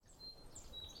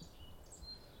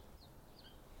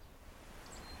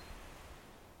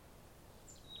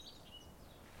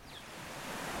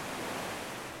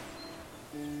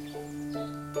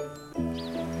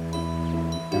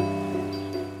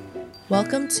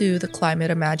Welcome to The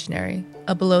Climate Imaginary,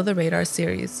 a Below the Radar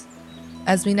series.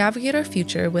 As we navigate our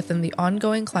future within the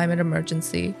ongoing climate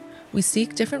emergency, we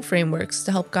seek different frameworks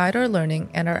to help guide our learning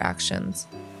and our actions.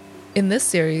 In this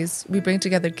series, we bring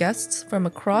together guests from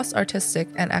across artistic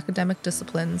and academic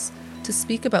disciplines to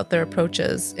speak about their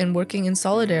approaches in working in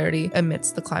solidarity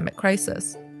amidst the climate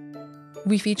crisis.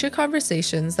 We feature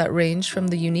conversations that range from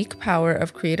the unique power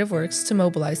of creative works to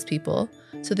mobilize people,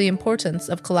 to the importance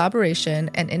of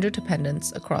collaboration and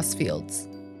interdependence across fields.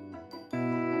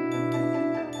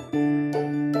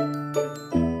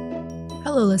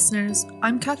 Hello, listeners.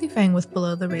 I'm Kathy Fang with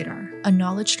Below the Radar, a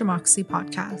knowledge democracy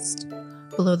podcast.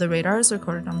 Below the Radar is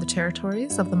recorded on the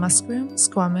territories of the Musqueam,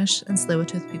 Squamish, and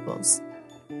Tsleil-Waututh peoples.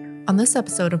 On this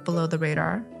episode of Below the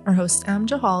Radar, our host Am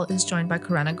Jahal is joined by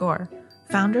Karenna Gore,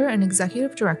 founder and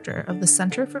executive director of the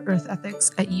Center for Earth Ethics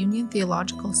at Union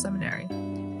Theological Seminary,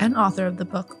 and author of the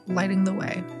book Lighting the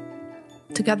Way.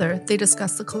 Together, they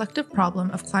discuss the collective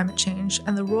problem of climate change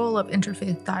and the role of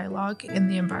interfaith dialogue in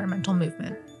the environmental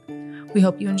movement. We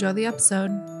hope you enjoy the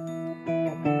episode.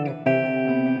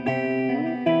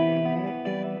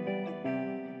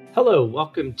 Hello,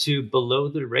 welcome to Below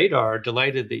the Radar.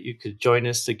 Delighted that you could join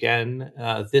us again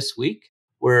this week.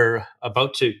 We're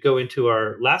about to go into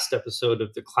our last episode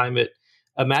of the Climate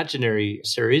Imaginary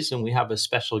series, and we have a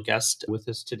special guest with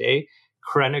us today,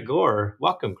 Karenna Gore.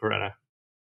 Welcome, Karenna.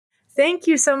 Thank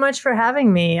you so much for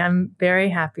having me. I'm very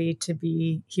happy to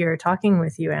be here talking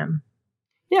with you, Em.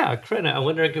 Yeah, Karenna, I'm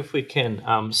wondering if we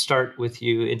can start with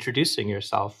you introducing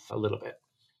yourself a little bit.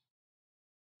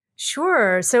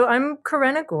 Sure. So I'm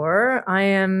Karenna Gore. I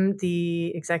am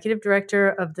the executive director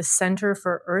of the Center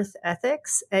for Earth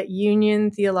Ethics at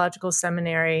Union Theological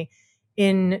Seminary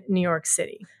in New York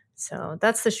City. So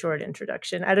that's the short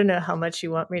introduction. I don't know how much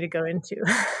you want me to go into.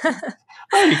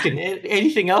 Oh, you can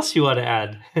anything else you want to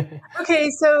add? Okay,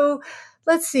 so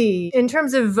let's see. In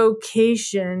terms of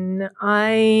vocation,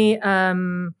 I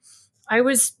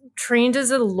was trained as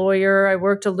a lawyer. I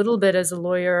worked a little bit as a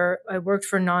lawyer. I worked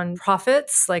for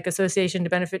nonprofits like Association to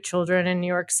Benefit Children in New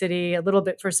York City, a little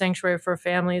bit for Sanctuary for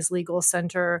Families Legal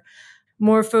Center,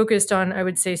 more focused on, I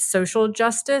would say, social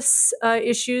justice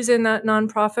issues in that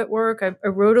nonprofit work. I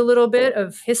wrote a little bit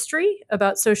of history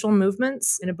about social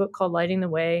movements in a book called Lighting the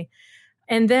Way.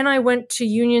 And then I went to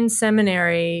Union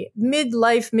Seminary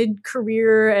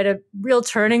mid-career at a real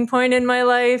turning point in my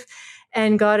life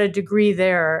and got a degree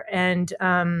there. And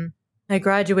I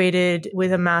graduated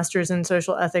with a master's in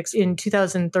social ethics in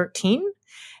 2013.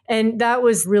 And that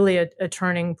was really a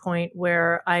turning point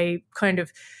where I kind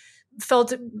of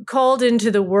felt called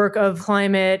into the work of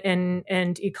climate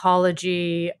and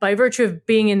ecology by virtue of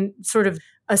being in sort of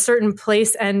a certain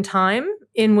place and time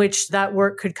in which that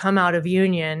work could come out of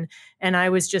Union. And I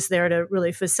was just there to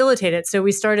really facilitate it. So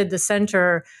we started the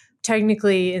center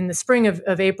technically in the spring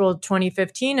of April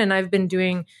 2015, and I've been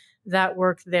doing that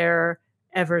work there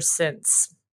ever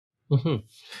since. Mm-hmm.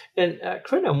 And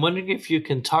Karenna, I'm wondering if you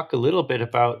can talk a little bit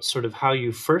about sort of how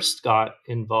you first got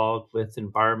involved with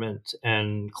environment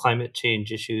and climate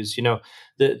change issues. You know,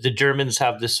 the Germans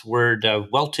have this word,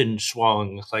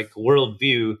 Weltanschauung, like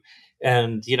worldview,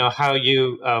 and, you know, how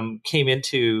you came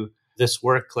into this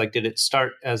work. Like, did it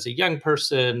start as a young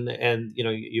person? And, you know,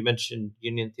 you mentioned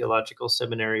Union Theological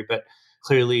Seminary, but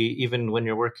clearly, even when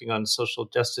you're working on social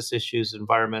justice issues,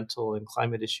 environmental and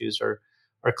climate issues are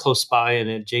close by and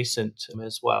adjacent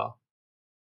as well.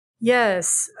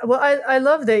 Yes. Well, I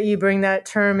love that you bring that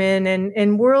term in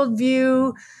and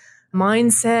worldview,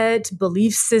 mindset,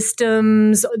 belief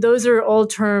systems. Those are all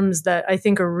terms that I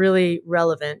think are really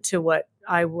relevant to what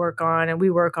I work on and we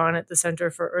work on at the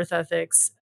Center for Earth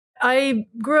Ethics. I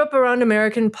grew up around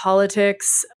American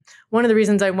politics. One of the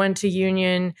reasons I went to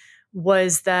Union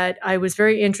was that I was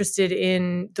very interested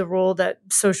in the role that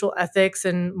social ethics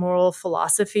and moral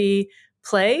philosophy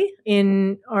play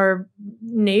in our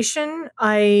nation.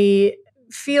 I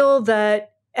feel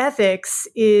that ethics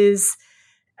is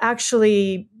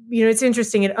actually, you know, it's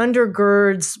interesting. It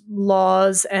undergirds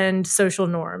laws and social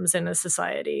norms in a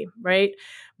society, right?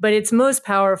 But it's most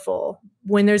powerful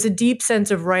when there's a deep sense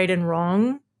of right and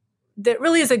wrong that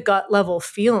really is a gut level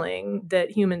feeling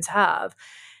that humans have.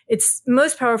 It's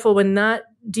most powerful when that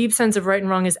deep sense of right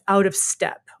and wrong is out of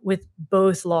step with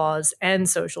both laws and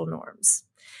social norms.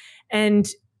 And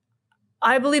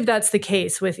I believe that's the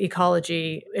case with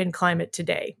ecology and climate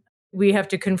today. We have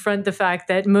to confront the fact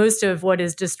that most of what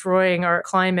is destroying our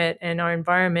climate and our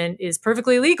environment is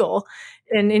perfectly legal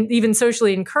and even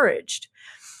socially encouraged.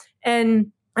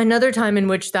 And another time in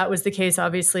which that was the case,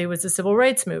 obviously, was the civil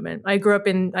rights movement. I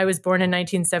was born in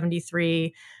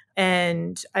 1973.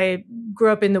 And I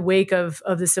grew up in the wake of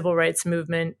the civil rights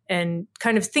movement and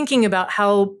kind of thinking about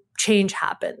how change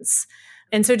happens.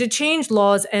 And so to change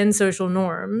laws and social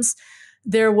norms,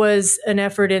 there was an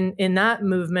effort in that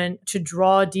movement to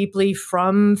draw deeply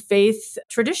from faith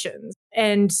traditions.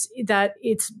 And that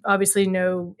it's obviously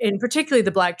and particularly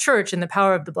the Black church and the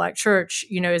power of the Black church,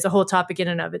 is a whole topic in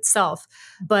and of itself.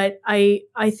 But I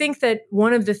think that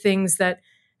one of the things that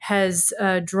has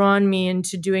drawn me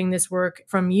into doing this work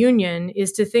from Union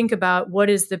is to think about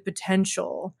what is the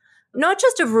potential, not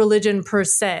just of religion per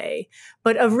se,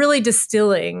 but of really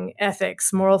distilling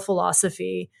ethics, moral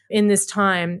philosophy in this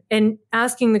time and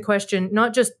asking the question,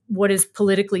 not just what is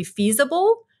politically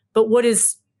feasible, but what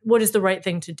is the right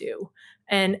thing to do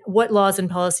and what laws and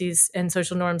policies and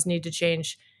social norms need to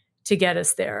change to get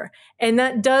us there. And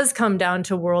that does come down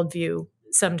to worldview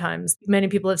sometimes. Many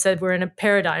people have said we're in a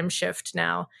paradigm shift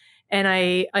now. And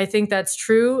I think that's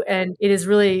true. And it is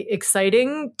really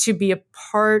exciting to be a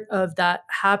part of that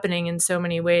happening in so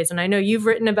many ways. And I know you've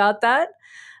written about that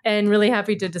and really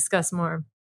happy to discuss more.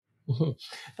 I'm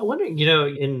wondering,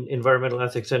 in environmental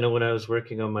ethics, I know when I was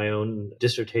working on my own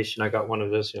dissertation, I got one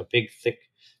of those, big, thick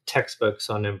textbooks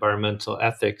on environmental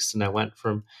ethics. And I went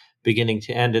from beginning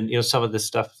to end and, some of the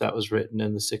stuff that was written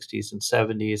in the 60s and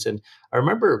 70s. And I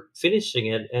remember finishing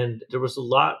it and there was a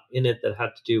lot in it that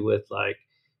had to do with like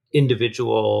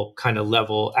individual kind of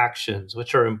level actions,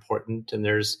 which are important. And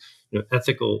there's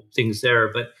ethical things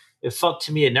there. But it felt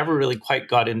to me it never really quite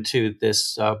got into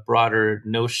this broader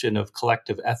notion of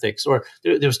collective ethics. Or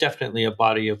there was definitely a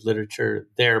body of literature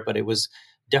there, but it was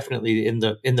definitely in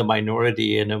the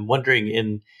minority. And I'm wondering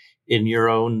in your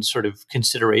own sort of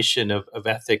consideration of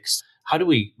ethics, how do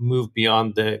we move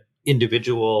beyond the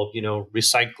individual,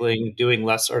 recycling, doing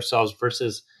less ourselves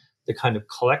versus the kind of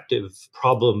collective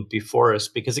problem before us?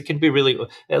 Because it can be really,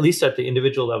 at least at the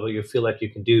individual level, you feel like you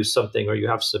can do something or you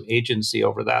have some agency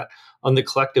over that. On the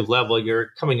collective level, you're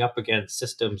coming up against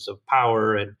systems of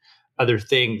power and other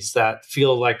things that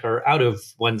feel like are out of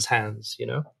one's hands,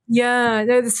 Yeah,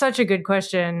 that's such a good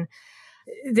question.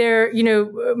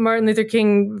 Martin Luther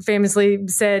King famously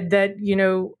said that,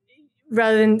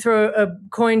 rather than throw a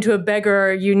coin to a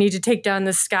beggar, you need to take down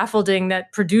the scaffolding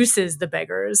that produces the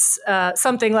beggars.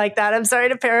 Something like that. I'm sorry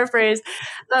to paraphrase.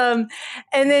 And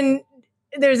then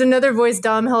there's another voice,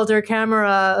 Dom Helder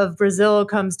Câmara of Brazil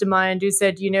comes to mind, who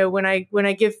said, when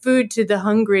I give food to the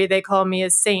hungry, they call me a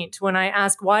saint. When I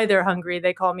ask why they're hungry,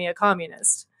 they call me a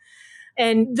communist.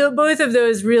 And both of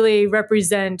those really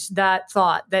represent that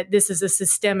thought that this is a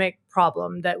systemic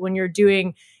problem, that when you're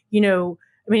doing,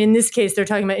 in this case, they're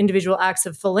talking about individual acts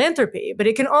of philanthropy, but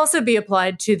it can also be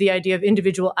applied to the idea of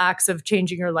individual acts of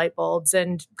changing your light bulbs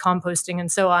and composting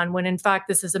and so on, when in fact,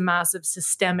 this is a massive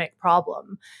systemic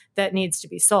problem that needs to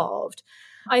be solved.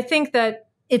 I think that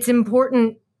it's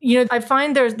important. I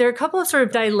find there are a couple of sort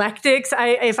of dialectics.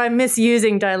 If I'm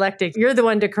misusing dialectic, you're the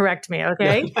one to correct me,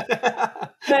 okay?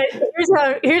 But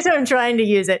here's how I'm trying to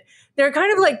use it. There are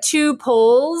kind of like two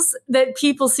poles that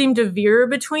people seem to veer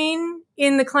between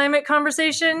in the climate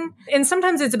conversation. And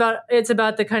sometimes it's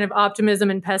about the kind of optimism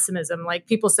and pessimism. Like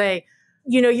people say,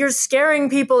 you're scaring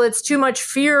people. It's too much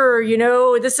fear.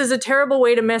 This is a terrible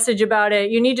way to message about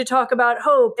it. You need to talk about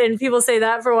hope. And people say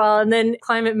that for a while. And then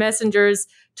climate messengers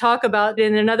talk about it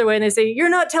in another way. And they say, you're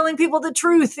not telling people the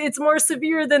truth. It's more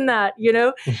severe than that,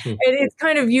 And it's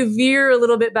kind of, you veer a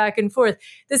little bit back and forth.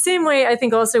 The same way, I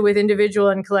think also with individual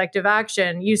and collective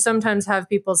action, you sometimes have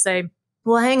people say,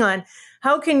 well, hang on,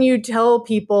 how can you tell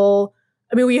people?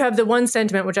 We have the one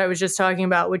sentiment, which I was just talking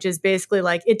about, which is basically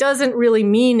like, it doesn't really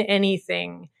mean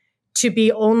anything to be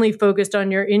only focused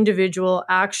on your individual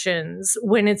actions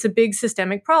when it's a big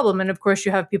systemic problem. And of course,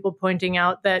 you have people pointing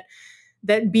out that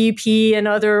BP and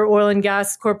other oil and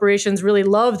gas corporations really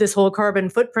love this whole carbon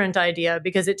footprint idea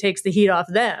because it takes the heat off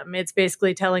them. It's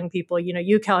basically telling people,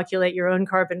 you calculate your own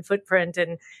carbon footprint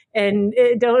and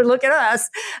don't look at us.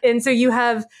 And so you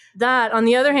have that. On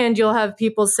the other hand, you'll have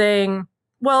people saying,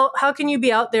 well, how can you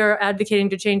be out there advocating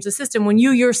to change the system when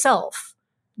you yourself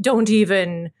don't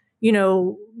even,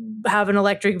 have an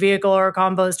electric vehicle or a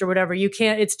compost or whatever? You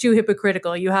can't, it's too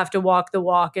hypocritical. You have to walk the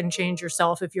walk and change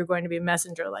yourself if you're going to be a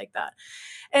messenger like that.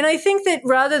 And I think that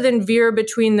rather than veer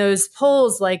between those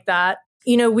poles like that,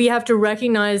 we have to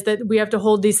recognize that we have to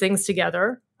hold these things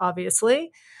together,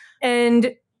 obviously.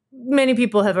 And many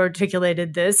people have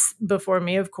articulated this before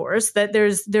me, of course, that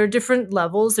there are different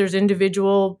levels. There's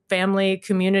individual, family,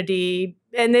 community.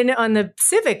 And then on the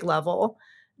civic level,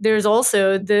 there's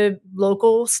also the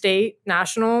local, state,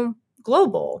 national,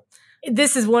 global.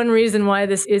 This is one reason why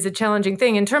this is a challenging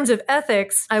thing. In terms of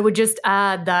ethics, I would just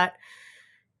add that,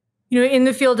 In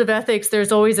the field of ethics,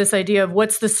 there's always this idea of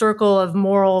what's the circle of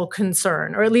moral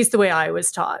concern, or at least the way I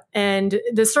was taught. And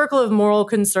the circle of moral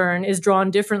concern is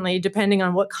drawn differently depending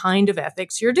on what kind of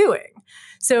ethics you're doing.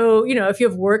 So, if you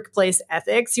have workplace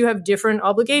ethics, you have different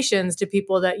obligations to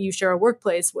people that you share a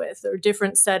workplace with, or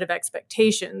different set of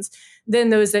expectations than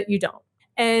those that you don't.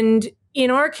 And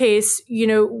in our case,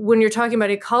 when you're talking about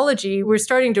ecology, we're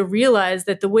starting to realize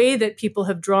that the way that people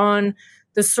have drawn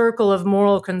the circle of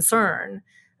moral concern,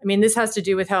 this has to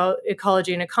do with how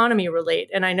ecology and economy relate.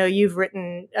 And I know you've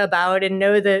written about and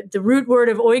know that the root word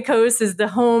of oikos is the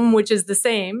home, which is the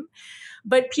same.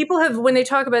 But people have, when they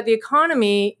talk about the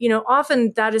economy,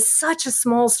 often that is such a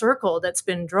small circle that's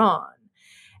been drawn.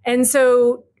 And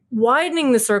so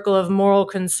widening the circle of moral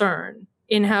concern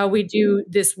in how we do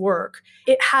this work,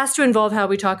 it has to involve how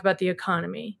we talk about the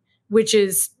economy, which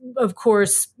is, of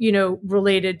course,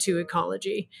 related to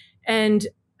ecology. And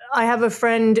I have a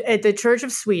friend at the Church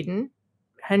of Sweden,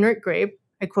 Henrik Grape.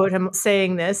 I quote him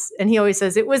saying this, and he always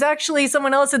says, it was actually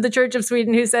someone else at the Church of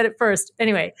Sweden who said it first.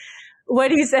 Anyway,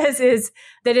 what he says is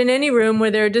that in any room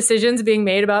where there are decisions being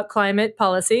made about climate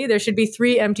policy, there should be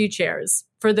 3 empty chairs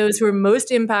for those who are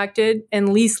most impacted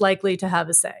and least likely to have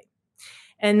a say.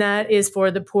 And that is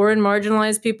for the poor and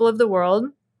marginalized people of the world,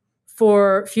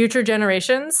 for future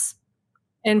generations,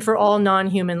 and for all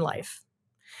non-human life.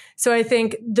 So I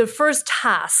think the first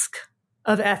task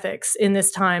of ethics in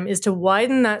this time is to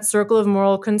widen that circle of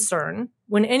moral concern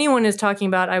when anyone is talking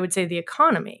about, I would say, the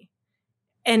economy,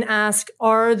 and ask,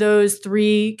 are those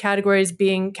 3 categories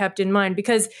being kept in mind?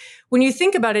 Because when you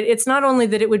think about it, it's not only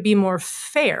that it would be more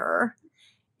fair,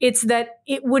 it's that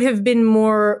it would have been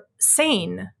more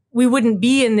sane. We wouldn't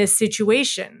be in this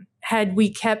situation had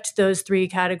we kept those 3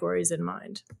 categories in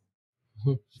mind.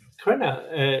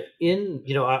 Corinna,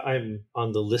 I'm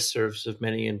on the listservs of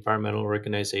many environmental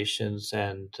organizations,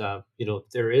 and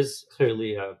there is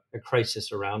clearly a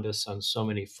crisis around us on so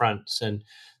many fronts, and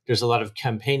there's a lot of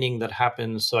campaigning that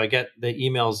happens. So I get the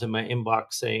emails in my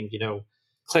inbox saying,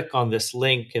 click on this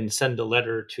link and send a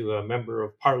letter to a member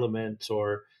of parliament,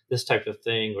 or this type of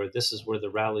thing, or this is where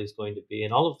the rally is going to be,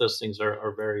 and all of those things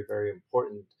are very, very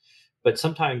important. But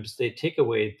sometimes they take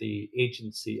away the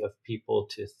agency of people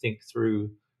to think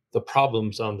through the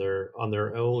problems on their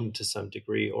own to some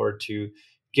degree, or to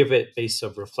give it space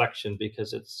of reflection,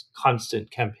 because it's constant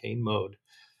campaign mode.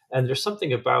 And there's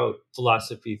something about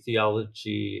philosophy,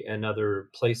 theology, and other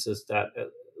places that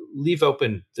leave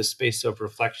open the space of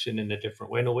reflection in a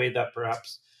different way, in a way that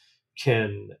perhaps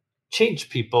can change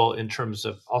people in terms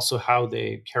of also how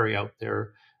they carry out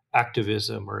their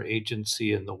activism or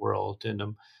agency in the world. And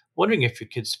I'm wondering if you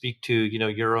could speak to,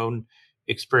 your own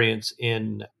experience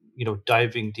in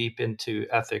diving deep into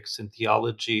ethics and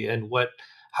theology, and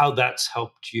how that's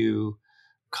helped you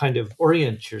kind of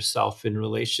orient yourself in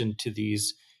relation to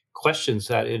these questions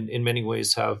that in many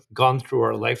ways have gone through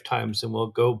our lifetimes and will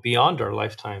go beyond our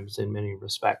lifetimes in many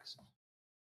respects.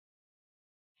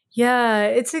 Yeah,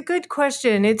 it's a good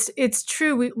question. It's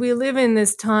true. We live in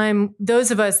this time,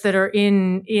 those of us that are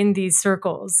in these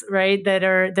circles, right, that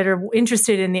are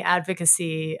interested in the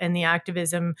advocacy and the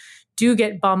activism, do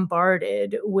get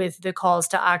bombarded with the calls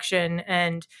to action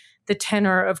and the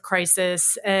tenor of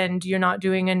crisis, and you're not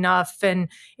doing enough. And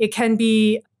it can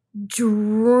be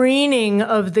draining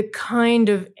of the kind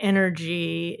of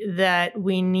energy that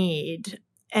we need.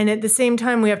 And at the same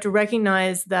time, we have to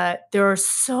recognize that there are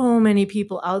so many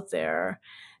people out there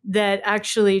that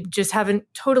actually just haven't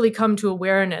totally come to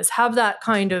awareness, have that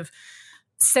kind of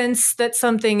sense that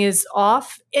something is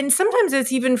off. And sometimes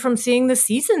it's even from seeing the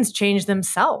seasons change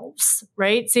themselves,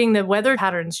 right? Seeing the weather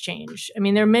patterns change.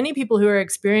 There are many people who are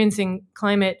experiencing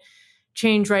climate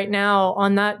change right now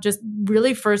on that just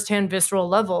really firsthand visceral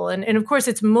level. And of course,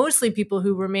 it's mostly people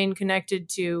who remain connected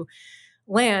to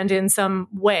land in some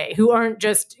way, who aren't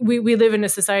just, we live in a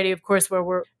society, of course, where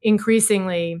we're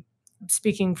increasingly,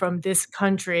 speaking from this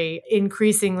country,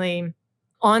 increasingly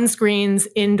on screens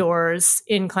indoors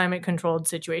in climate controlled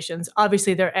situations.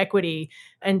 Obviously, there are equity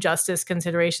and justice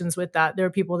considerations with that. There are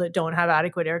people that don't have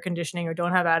adequate air conditioning or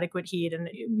don't have adequate heat. And,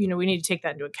 we need to take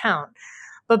that into account.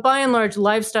 But by and large,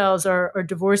 lifestyles are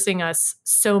divorcing us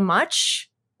so much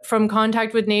from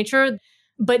contact with nature.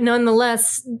 But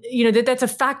nonetheless, that's a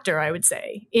factor, I would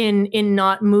say, in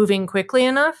not moving quickly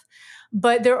enough.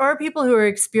 But there are people who are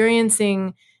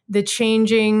experiencing the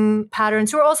changing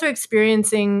patterns, who are also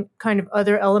experiencing kind of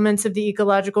other elements of the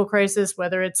ecological crisis,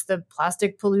 whether it's the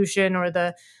plastic pollution or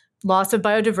the loss of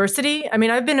biodiversity. I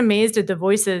mean, I've been amazed at the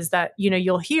voices that,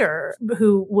 you'll hear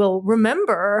who will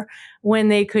remember when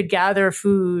they could gather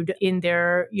food in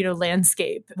their,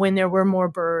 landscape, when there were more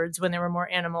birds, when there were more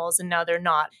animals, and now they're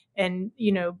not. And,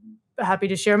 happy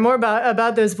to share more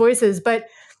about those voices. But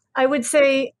I would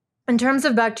say, in terms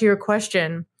of back to your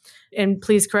question, and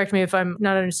please correct me if I'm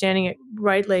not understanding it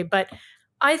rightly, but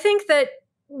I think that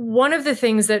one of the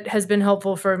things that has been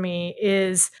helpful for me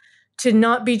is to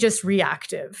not be just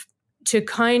reactive, to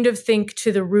kind of think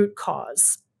to the root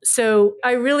cause. So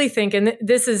I really think, and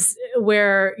this is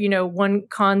where, one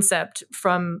concept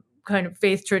from kind of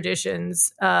faith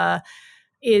traditions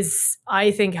is, I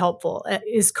think, helpful,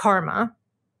 is karma.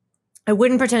 I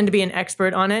wouldn't pretend to be an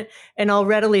expert on it. And I'll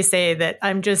readily say that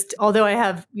although I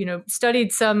have,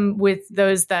 studied some with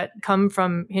those that come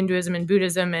from Hinduism and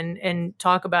Buddhism and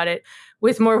talk about it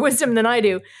with more wisdom than I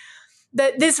do,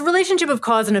 that this relationship of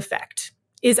cause and effect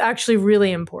is actually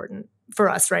really important for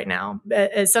us right now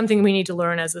as something we need to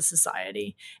learn as a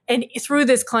society. And through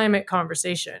this climate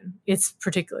conversation, it's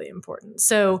particularly important.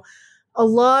 So a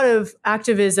lot of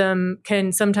activism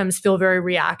can sometimes feel very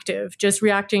reactive, just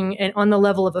reacting on the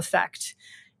level of effect.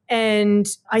 And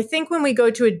I think when we go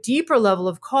to a deeper level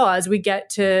of cause, we get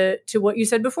to what you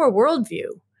said before, worldview.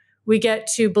 We get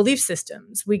to belief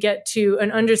systems. We get to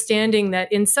an understanding that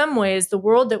in some ways, the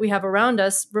world that we have around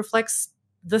us reflects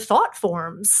the thought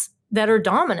forms that are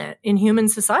dominant in human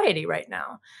society right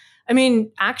now. I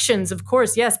mean, actions, of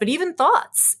course, yes, but even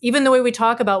thoughts, even the way we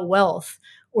talk about wealth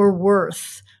or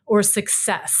worth or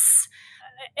success,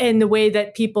 and the way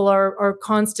that people are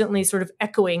constantly sort of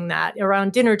echoing that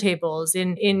around dinner tables,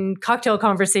 in cocktail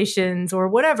conversations or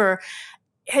whatever,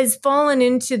 has fallen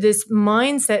into this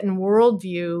mindset and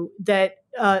worldview that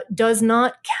does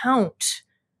not count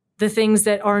the things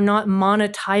that are not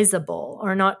monetizable,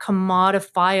 are not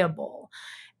commodifiable.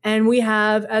 And we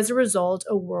have, as a result,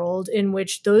 a world in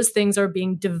which those things are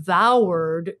being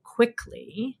devoured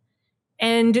quickly.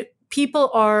 And people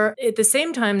are, at the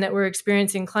same time that we're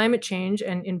experiencing climate change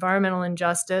and environmental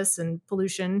injustice and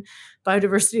pollution,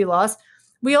 biodiversity loss,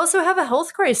 we also have a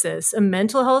health crisis, a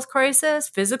mental health crisis,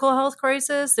 physical health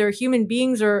crisis. There are human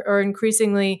beings are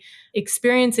increasingly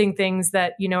experiencing things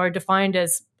that, are defined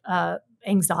as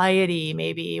anxiety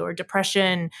maybe or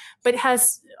depression, but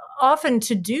has often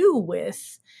to do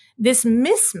with this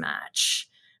mismatch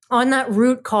on that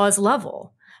root cause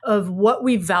level of what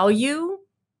we value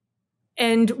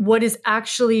and what is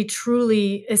actually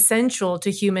truly essential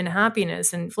to human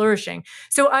happiness and flourishing.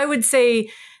 So I would say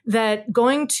that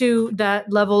going to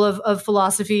that level of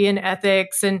philosophy and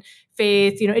ethics and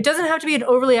faith, it doesn't have to be an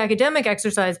overly academic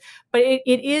exercise, but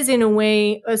it is in a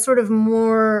way a sort of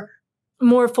more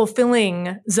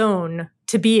fulfilling zone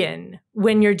to be in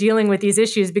when you're dealing with these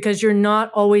issues, because you're not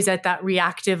always at that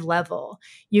reactive level.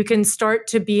 You can start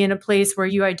to be in a place where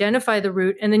you identify the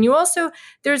root. And then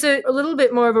there's a little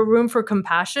bit more of a room for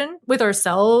compassion with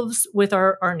ourselves, with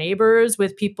our neighbors,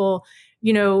 with people,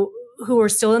 who are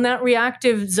still in that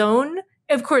reactive zone.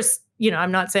 Of course,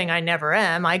 I'm not saying I never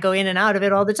am. I go in and out of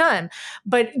it all the time.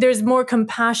 But there's more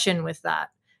compassion with that,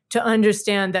 to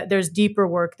understand that there's deeper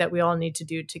work that we all need to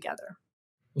do together.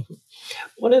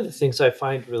 One of the things I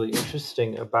find really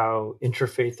interesting about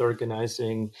interfaith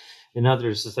organizing and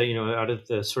others is that, out of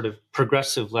the sort of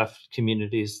progressive left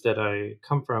communities that I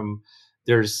come from,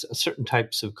 there's certain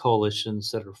types of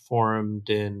coalitions that are formed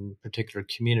in particular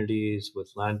communities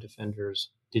with land defenders,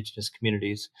 indigenous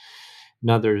communities,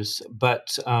 and others.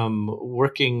 But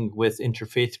working with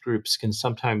interfaith groups can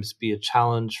sometimes be a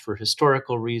challenge for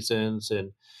historical reasons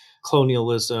and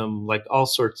colonialism, like all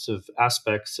sorts of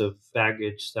aspects of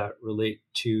baggage that relate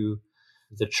to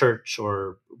the church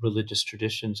or religious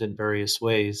traditions in various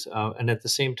ways. And at the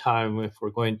same time, if we're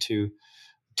going to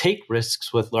take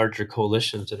risks with larger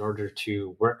coalitions in order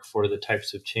to work for the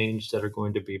types of change that are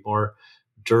going to be more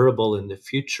durable in the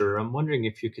future, I'm wondering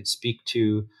if you could speak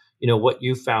to, what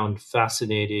you found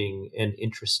fascinating and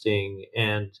interesting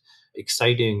and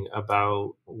exciting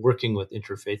about working with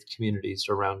interfaith communities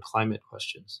around climate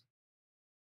questions.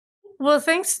 Well,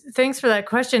 thanks for that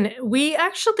question. We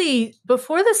actually,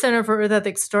 before the Center for Earth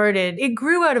Ethics started, it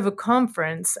grew out of a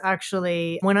conference,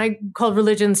 actually, when I called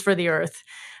Religions for the Earth,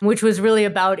 which was really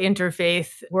about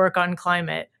interfaith work on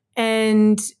climate.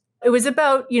 And it was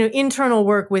about, internal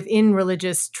work within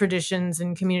religious traditions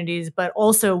and communities, but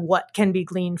also what can be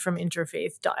gleaned from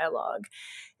interfaith dialogue.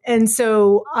 And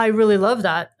so I really love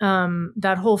that,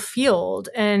 that whole field.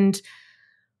 And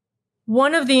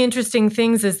one of the interesting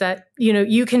things is that,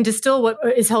 you can distill what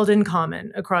is held in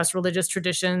common across religious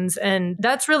traditions. And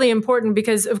that's really important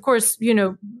because, of course,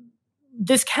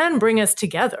 this can bring us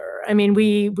together. I mean,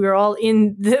 we're all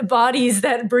in the bodies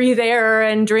that breathe air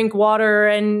and drink water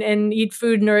and eat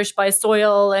food nourished by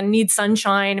soil and need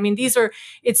sunshine. I mean,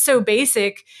 it's so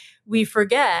basic, we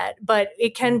forget, but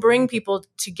it can bring people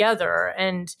together.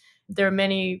 And there are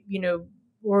many,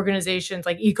 organizations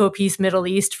like EcoPeace Middle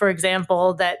East, for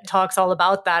example, that talks all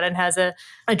about that and has a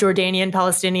Jordanian,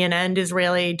 Palestinian, and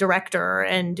Israeli director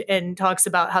and talks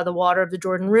about how the water of the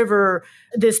Jordan River,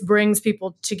 this brings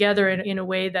people together in a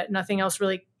way that nothing else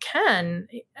really can.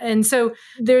 And so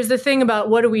there's the thing about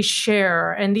what do we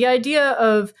share, and the idea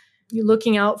of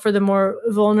looking out for the more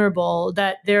vulnerable,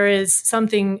 that there is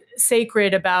something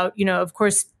sacred about, of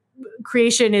course,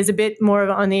 creation is a bit more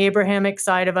on the Abrahamic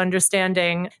side of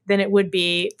understanding than it would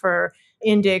be for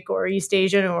Indic or East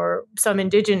Asian or some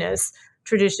indigenous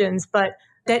traditions. But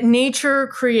that nature,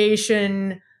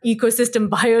 creation, ecosystem,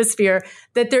 biosphere,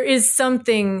 that there is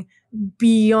something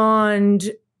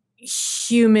beyond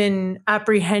human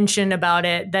apprehension about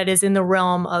it that is in the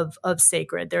realm of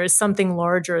sacred. There is something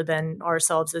larger than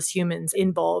ourselves as humans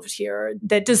involved here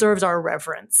that deserves our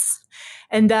reverence.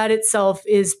 And that itself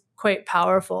is quite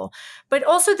powerful. But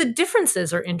also the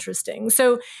differences are interesting.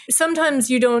 So sometimes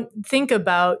you don't think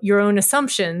about your own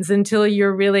assumptions until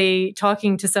you're really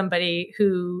talking to somebody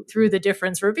who, through the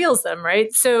difference, reveals them,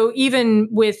 right? So even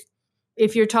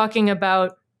if you're talking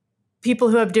about people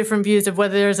who have different views of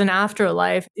whether there's an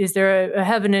afterlife, is there a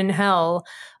heaven and hell,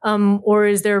 or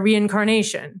is there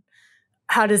reincarnation?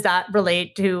 How does that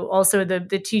relate to also the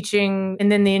teaching and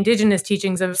then the indigenous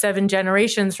teachings of 7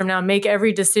 generations from now? Make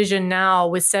every decision now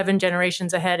with 7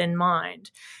 generations ahead in mind.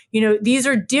 These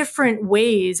are different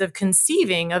ways of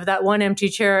conceiving of that one empty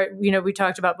chair, we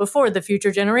talked about before, the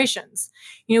future generations.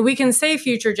 We can say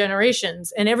future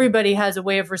generations and everybody has a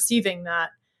way of receiving that.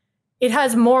 It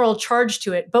has moral charge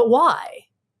to it, but why?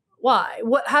 Why?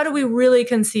 How do we really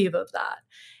conceive of that?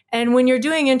 And when you're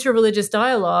doing interreligious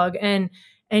dialogue and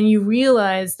you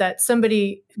realize that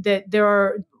there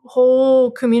are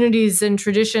whole communities and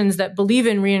traditions that believe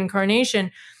in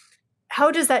reincarnation,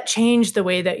 how does that change the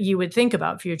way that you would think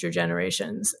about future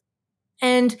generations?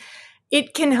 And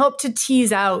it can help to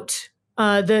tease out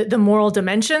the moral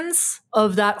dimensions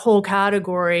of that whole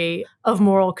category of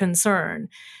moral concern.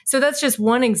 So that's just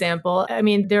one example. I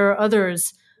mean, there are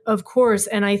others, of course,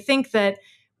 and I think that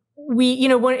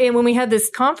when we had this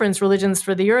conference, Religions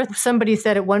for the Earth, somebody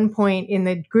said at one point in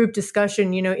the group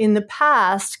discussion, in the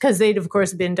past, because they'd of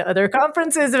course been to other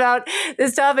conferences about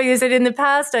this topic, they said, in the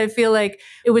past, I feel like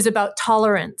it was about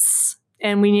tolerance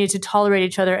and we needed to tolerate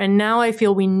each other. And now I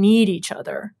feel we need each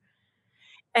other.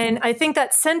 And I think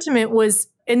that sentiment was,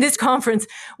 in this conference,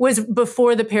 was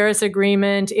before the Paris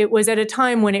Agreement. It was at a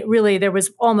time when there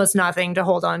was almost nothing to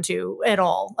hold on to at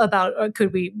all about are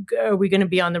we going to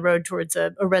be on the road towards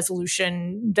a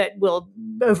resolution that will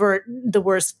avert the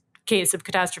worst case of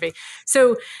catastrophe.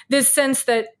 So this sense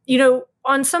that,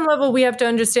 on some level we have to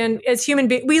understand as human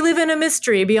beings, we live in a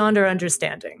mystery beyond our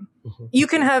understanding. Mm-hmm. You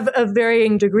can have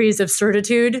varying degrees of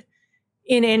certitude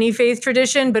in any faith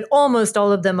tradition, but almost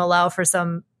all of them allow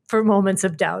for moments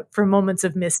of doubt, for moments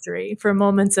of mystery, for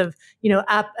moments of,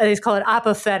 they call it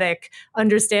apathetic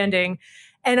understanding.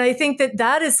 And I think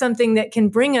that is something that can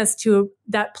bring us to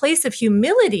that place of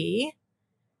humility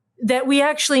that we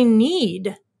actually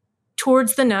need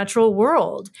towards the natural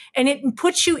world. And it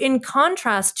puts you in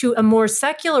contrast to a more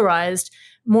secularized,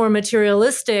 more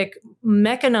materialistic,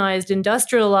 mechanized,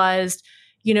 industrialized,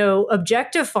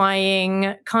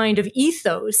 objectifying kind of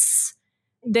ethos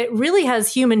that really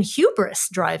has human hubris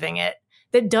driving it,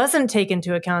 that doesn't take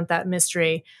into account that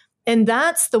mystery. And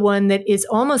that's the one that is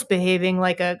almost behaving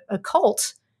like a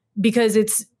cult, because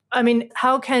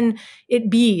how can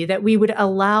it be that we would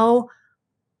allow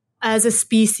as a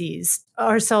species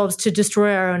ourselves to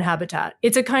destroy our own habitat?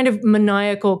 It's a kind of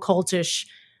maniacal, cultish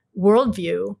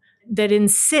worldview that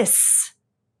insists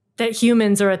that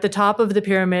humans are at the top of the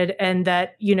pyramid and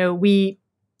that,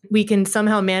 we can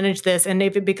somehow manage this. And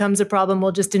if it becomes a problem,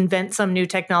 we'll just invent some new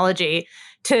technology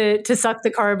to suck the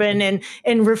carbon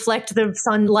and reflect the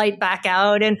sunlight back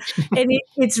out. And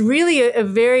it's really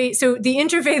so the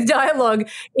interfaith dialogue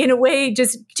in a way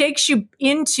just takes you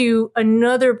into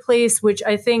another place, which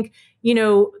I think,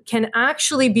 can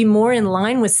actually be more in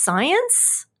line with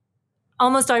science,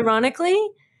 almost ironically,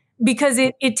 because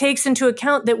it takes into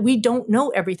account that we don't know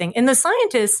everything. And the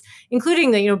scientists,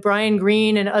 including Brian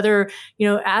Greene and other,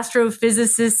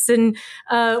 astrophysicists, and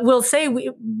will say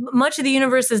much of the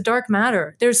universe is dark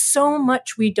matter. There's so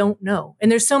much we don't know.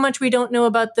 And there's so much we don't know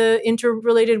about the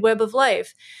interrelated web of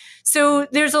life. So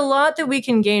there's a lot that we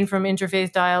can gain from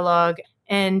interfaith dialogue.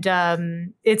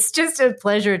 And it's just a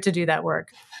pleasure to do that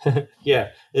work. Yeah,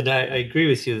 and I agree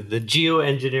with you. The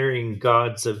geoengineering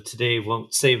gods of today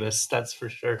won't save us, that's for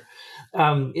sure.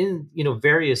 In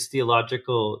various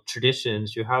theological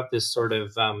traditions, you have this sort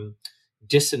of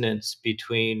dissonance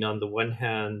between, on the one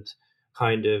hand,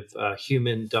 kind of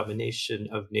human domination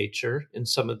of nature in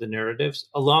some of the narratives,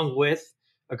 along with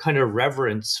a kind of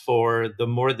reverence for the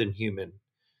more than human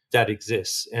that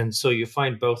exists. And so you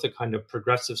find both a kind of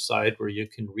progressive side where you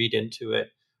can read into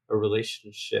it a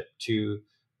relationship to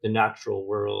the natural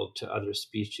world, to other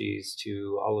species,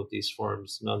 to all of these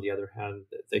forms, and on the other hand,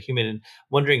 the human. And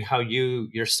wondering how you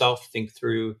yourself think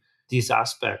through these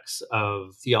aspects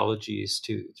of theologies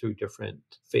through different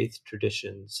faith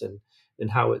traditions, and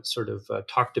how it's sort of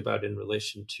talked about in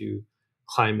relation to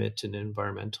climate and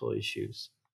environmental issues.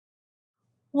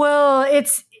 Well,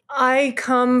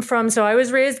 so I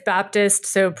was raised Baptist,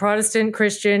 so Protestant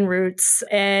Christian roots,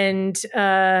 and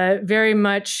very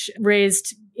much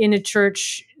raised in a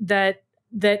church that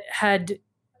had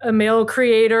a male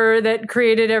creator that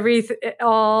created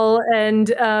all.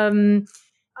 And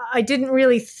I didn't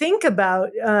really think about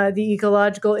the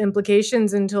ecological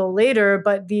implications until later,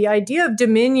 but the idea of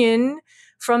dominion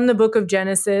from the book of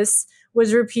Genesis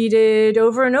was repeated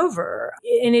over and over.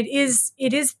 And it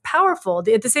is powerful.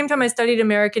 At the same time, I studied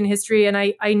American history, and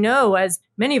I know, as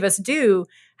many of us do,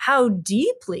 how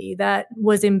deeply that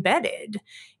was embedded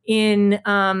in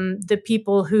the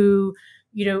people who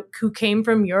came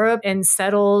from Europe and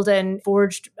settled and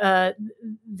forged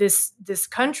this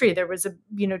country. There was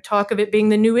talk of it being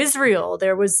the new Israel.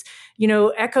 There was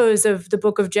echoes of the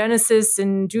book of Genesis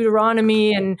and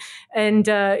Deuteronomy and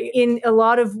in a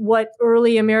lot of what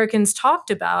early Americans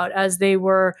talked about as they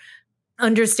were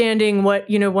understanding what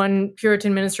one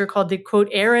Puritan minister called the quote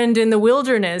errand in the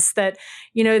wilderness, that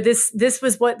this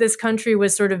was what this country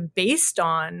was sort of based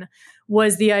on,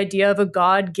 was the idea of a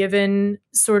God-given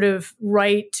sort of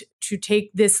right to take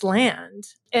this land,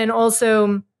 and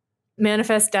also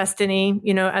manifest destiny,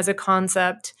 as a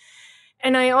concept.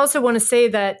 And I also want to say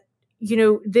that,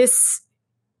 this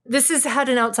has had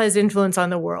an outsized influence on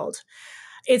the world.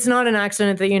 It's not an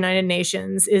accident that the United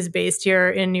Nations is based here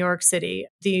in New York City.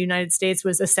 The United States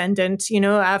was ascendant,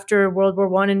 after World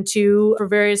War I and II for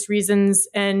various reasons,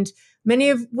 and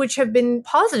many of which have been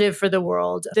positive for the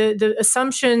world. The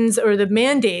assumptions or the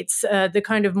mandates, the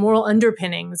kind of moral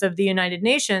underpinnings of the United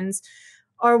Nations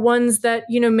are ones that,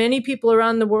 many people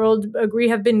around the world agree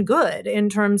have been good in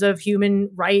terms of human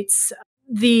rights.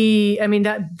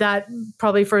 That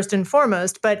probably first and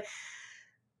foremost, but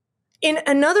in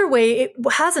another way, it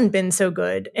hasn't been so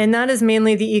good, and that is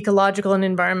mainly the ecological and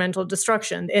environmental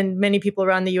destruction. And many people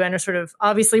around the UN are sort of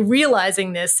obviously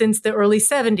realizing this since the early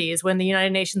 70s, when the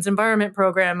United Nations Environment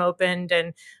Program opened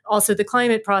and also the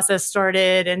climate process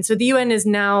started. And so the UN is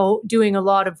now doing a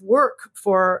lot of work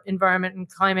for environment and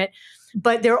climate,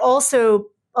 but they're also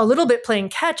a little bit playing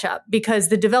catch up because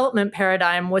the development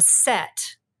paradigm was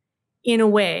set in a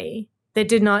way that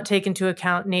did not take into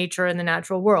account nature and the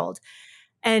natural world.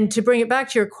 And to bring it back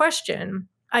to your question,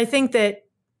 I think that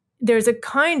there's a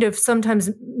kind of sometimes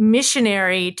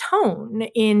missionary tone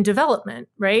in development,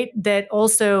 right? That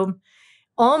also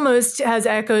almost has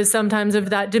echoes sometimes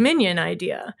of that dominion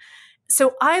idea.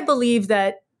 So I believe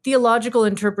that theological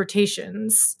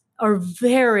interpretations are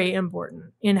very important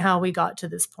in how we got to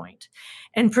this point.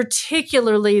 And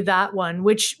particularly that one,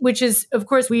 which is, of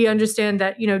course, we understand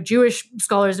that, Jewish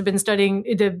scholars have been studying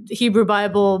the Hebrew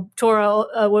Bible,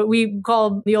 Torah, what we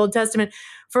call the Old Testament,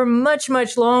 for much,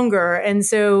 much longer. And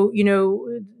so,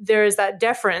 there is that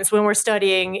deference when we're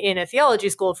studying in a theology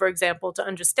school, for example, to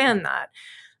understand that.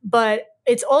 But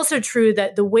it's also true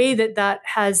that the way that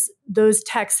those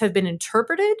texts have been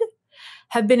interpreted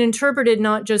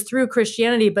not just through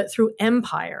Christianity, but through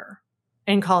empire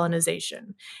and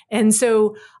colonization. And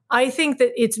so I think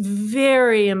that it's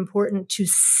very important to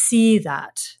see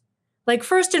that. Like,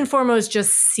 first and foremost,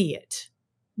 just see it.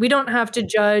 We don't have to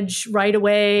judge right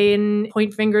away and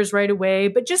point fingers right away,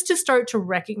 but just to start to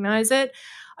recognize it,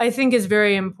 I think is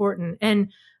very important.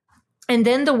 And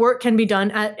then the work can be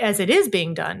done as it is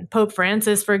being done. Pope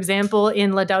Francis, for example,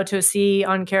 in Laudato Si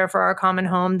on Care for Our Common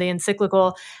Home, the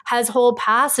encyclical, has whole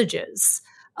passages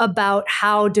about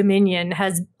how dominion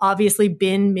has obviously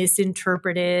been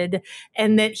misinterpreted,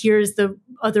 and that here's the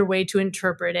other way to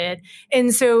interpret it. And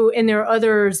there are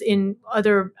others in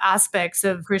other aspects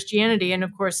of Christianity. And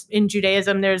of course, in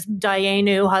Judaism, there's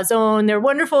Dayenu, Hazon. There are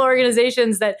wonderful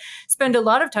organizations that spend a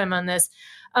lot of time on this.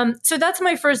 So that's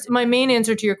my main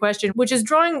answer to your question, which is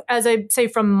drawing, as I say,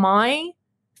 from my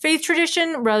faith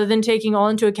tradition rather than taking all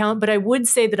into account. But I would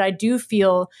say that I do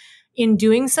feel, in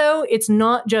doing so, it's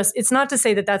not to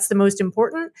say that that's the most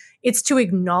important. It's to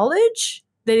acknowledge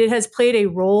that it has played a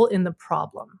role in the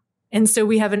problem. And so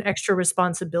we have an extra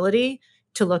responsibility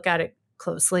to look at it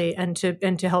closely and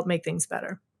to help make things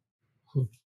better.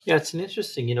 Yeah, it's an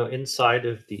interesting, inside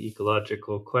of the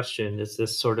ecological question is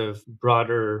this sort of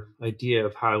broader idea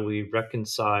of how we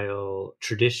reconcile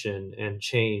tradition and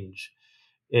change.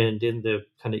 And in the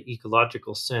kind of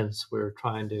ecological sense, we're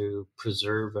trying to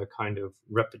preserve a kind of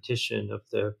repetition of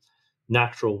the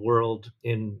natural world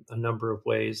in a number of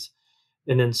ways.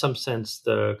 And in some sense,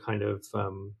 the kind of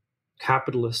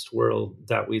capitalist world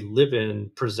that we live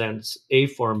in presents a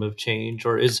form of change,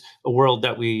 or is a world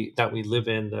that we live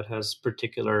in that has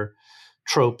particular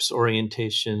tropes,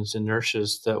 orientations,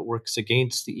 inertias that works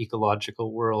against the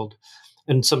ecological world.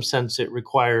 In some sense, it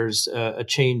requires a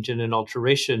change and an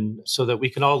alteration so that we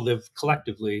can all live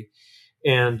collectively.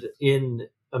 And in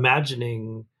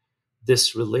imagining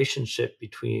this relationship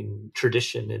between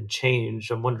tradition and change,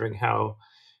 I'm wondering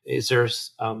is there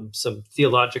some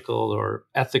theological or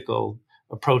ethical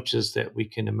approaches that we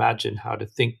can imagine how to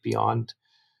think beyond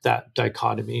that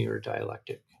dichotomy or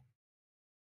dialectic?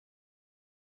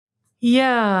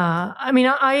 Yeah. I mean,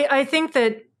 I think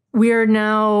that we are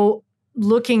now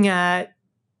looking at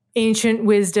ancient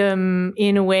wisdom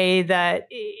in a way that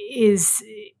is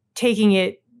taking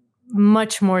it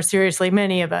much more seriously,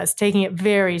 many of us taking it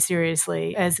very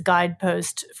seriously as a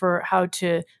guidepost for how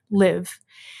to live.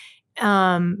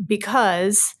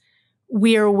 Because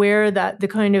we are aware that the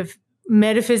kind of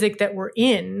metaphysic that we're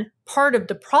in, part of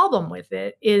the problem with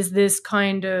it is this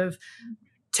kind of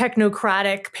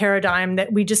technocratic paradigm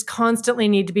that we just constantly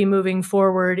need to be moving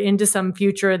forward into some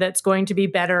future that's going to be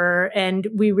better. And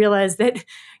we realize that,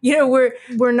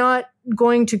 we're not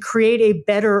going to create a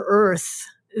better earth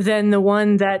than the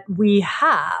one that we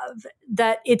have,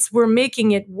 that we're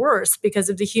making it worse because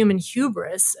of the human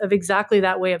hubris of exactly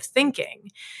that way of thinking.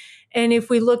 And if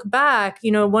we look back,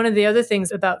 one of the other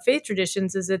things about faith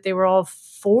traditions is that they were all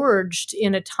forged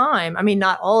in a time. I mean,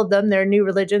 not all of them, there are new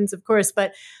religions, of course,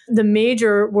 but the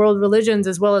major world religions,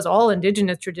 as well as all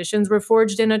indigenous traditions, were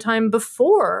forged in a time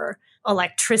before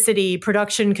electricity,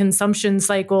 production, consumption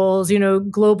cycles,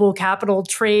 global capital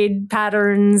trade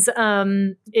patterns,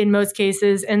 in most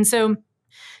cases. And so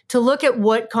to look at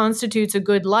what constitutes a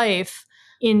good life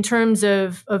in terms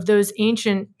of those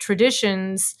ancient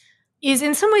traditions is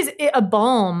in some ways a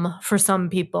balm for some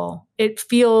people. It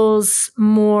feels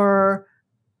more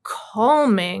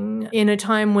calming in a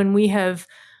time when we have,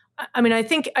 I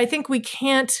think we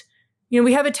can't,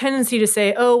 we have a tendency to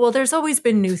say, oh, well, there's always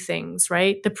been new things,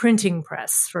 right? The printing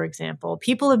press, for example,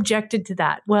 people objected to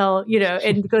that. Well,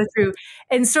 and go through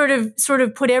and sort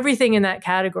of put everything in that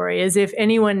category as if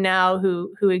anyone now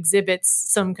who exhibits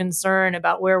some concern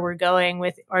about where we're going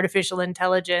with artificial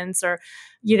intelligence or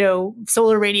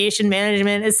solar radiation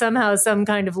management is somehow some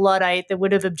kind of Luddite that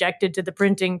would have objected to the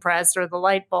printing press or the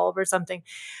light bulb or something.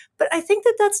 But I think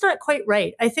that that's not quite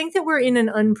right. I think that we're in an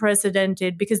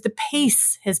unprecedented, because the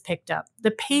pace has picked up. The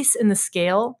pace and the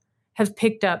scale have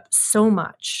picked up so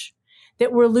much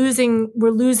that we're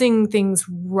losing things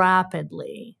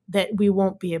rapidly that we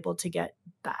won't be able to get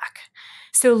back.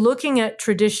 So looking at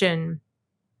tradition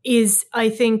is,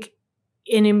 I think,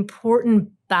 an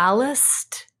important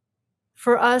ballast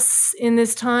for us in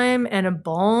this time and a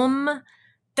balm.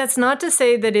 That's not to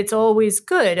say that it's always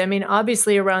good. I mean,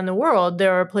 obviously around the world,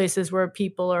 there are places where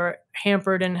people are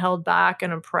hampered and held back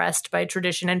and oppressed by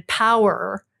tradition, and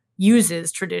power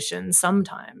uses tradition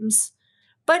sometimes.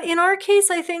 But in our case,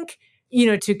 I think,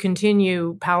 to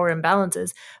continue power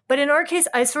imbalances. But in our case,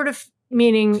 I sort of,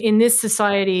 meaning in this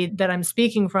society that I'm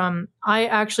speaking from, I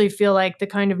actually feel like the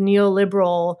kind of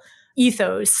neoliberal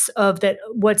ethos of that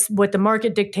what the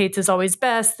market dictates is always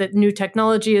best, that new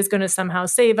technology is going to somehow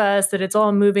save us, that it's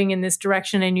all moving in this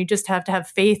direction and you just have to have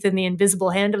faith in the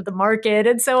invisible hand of the market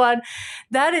and so on.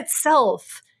 That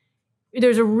itself,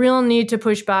 there's a real need to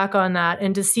push back on that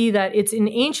and to see that it's in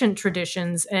ancient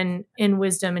traditions and in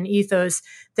wisdom and ethos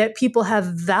that people have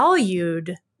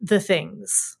valued the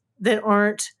things that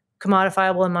aren't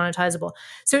commodifiable and monetizable.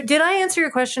 So did I answer your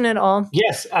question at all?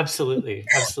 Yes, absolutely.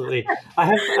 Absolutely. I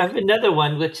have another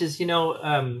one, which is,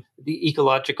 the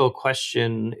ecological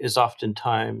question is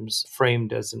oftentimes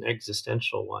framed as an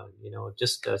existential one,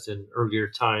 just as in earlier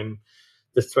time,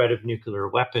 the threat of nuclear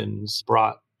weapons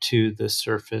brought to the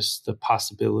surface the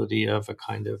possibility of a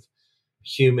kind of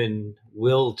human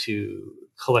will to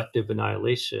collective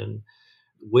annihilation.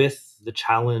 With the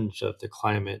challenge of the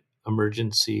climate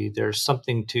emergency, there's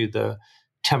something to the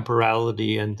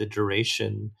temporality and the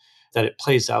duration that it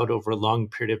plays out over a long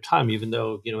period of time, even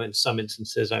though, in some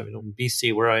instances, in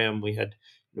BC where I am, we had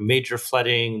major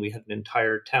flooding. We had an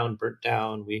entire town burnt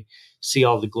down. We see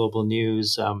all the global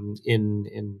news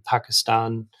in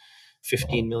Pakistan,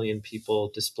 15 million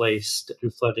people displaced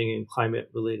through flooding and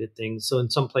climate-related things. So in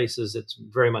some places, it's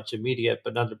very much immediate,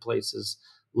 but in other places,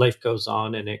 life goes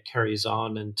on and it carries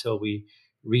on until we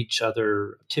reach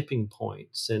other tipping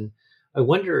points. And I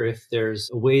wonder if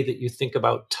there's a way that you think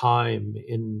about time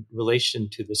in relation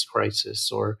to this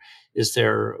crisis, or is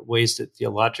there ways that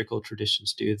theological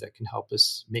traditions do that can help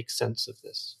us make sense of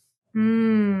this?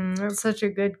 That's such a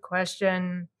good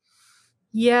question.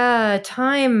 Yeah,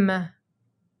 time.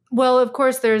 Well, of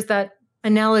course, there's that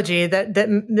analogy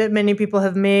that many people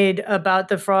have made about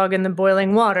the frog in the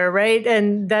boiling water, right?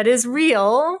 And that is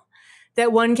real,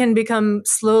 that one can become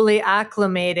slowly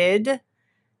acclimated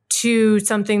to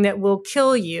something that will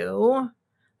kill you,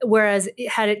 whereas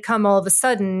had it come all of a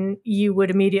sudden, you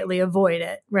would immediately avoid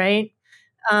it, right?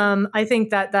 I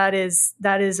think that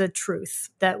is a truth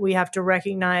that we have to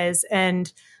recognize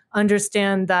and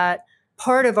understand that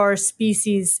part of our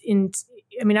species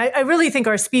I really think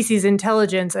our species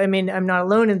intelligence, I'm not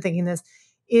alone in thinking this,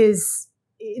 is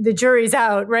the jury's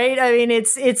out, right? I mean,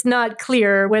 it's not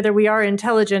clear whether we are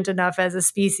intelligent enough as a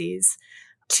species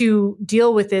to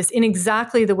deal with this in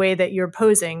exactly the way that you're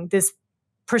posing, this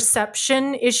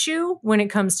perception issue when it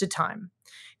comes to time.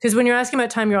 Because when you're asking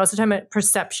about time, you're also talking about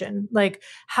perception. Like,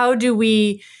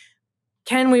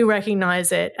 can we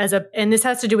recognize it and this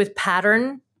has to do with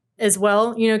pattern as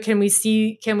well. Can we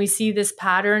see this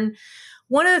pattern?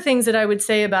 One of the things that I would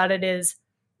say about it is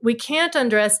we can't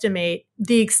underestimate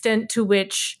the extent to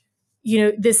which,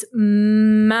 this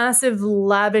massive,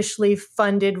 lavishly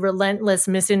funded, relentless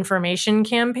misinformation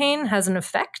campaign has an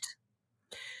effect.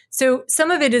 So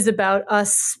some of it is about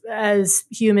us as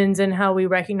humans and how we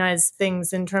recognize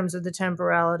things in terms of the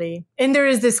temporality. And there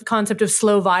is this concept of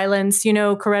slow violence.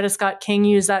 Coretta Scott King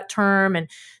used that term. And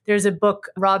there's a book,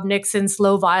 Rob Nixon,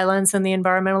 Slow Violence and the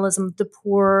Environmentalism of the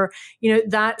Poor.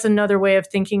 That's another way of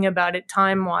thinking about it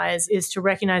time-wise, is to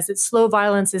recognize that slow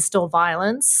violence is still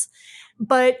violence.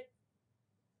 But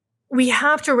we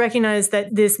have to recognize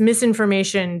that this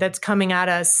misinformation that's coming at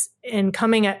us and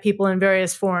coming at people in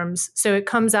various forms. So it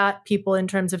comes at people in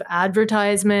terms of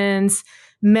advertisements,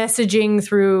 messaging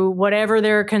through whatever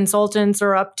their consultants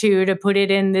are up to put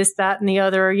it in this, that, and the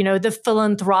other, the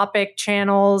philanthropic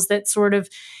channels that sort of,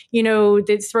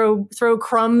 that throw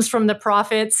crumbs from the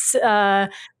profits, of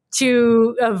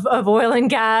oil and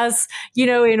gas,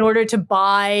 in order to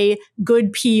buy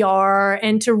good PR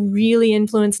and to really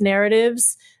influence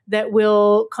narratives that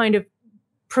will kind of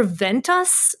prevent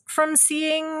us from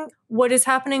seeing what is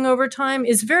happening over time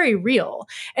is very real.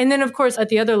 And then, of course, at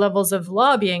the other levels of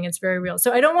lobbying, it's very real.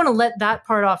 So I don't want to let that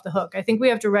part off the hook. I think we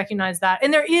have to recognize that.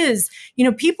 And there is,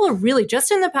 people really, just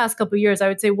in the past couple of years, I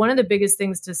would say one of the biggest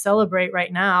things to celebrate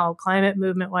right now, climate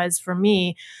movement-wise for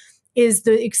me, is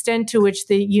the extent to which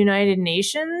the United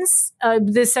Nations,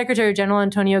 the Secretary General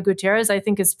Antonio Guterres, I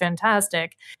think is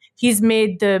fantastic. He's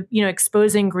made the,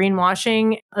 exposing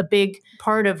greenwashing a big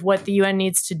part of what the UN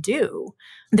needs to do.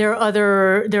 There are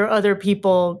other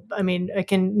people. I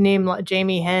can name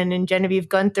Jamie Henn and Genevieve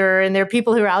Gunther, and there are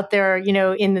people who are out there,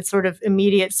 in the sort of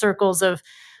immediate circles of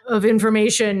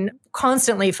information,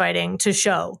 constantly fighting to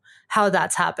show how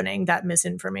that's happening, that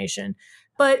misinformation.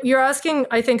 But you're asking,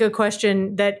 I think, a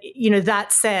question that,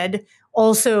 that said,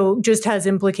 also just has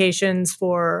implications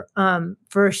for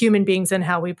human beings and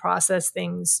how we process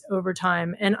things over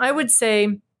time. And I would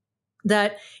say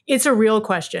that it's a real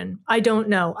question. I don't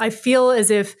know. I feel as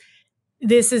if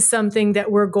this is something that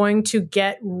we're going to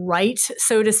get right,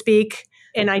 so to speak.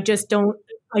 And I don't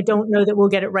know that we'll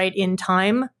get it right in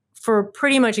time, for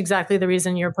pretty much exactly the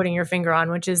reason you're putting your finger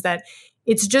on, which is that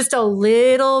it's just a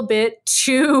little bit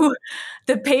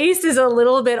the pace is a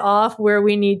little bit off where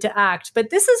we need to act. But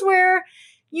this is where,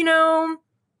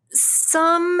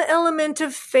 some element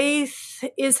of faith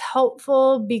is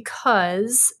helpful,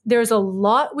 because there's a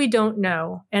lot we don't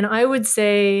know. And I would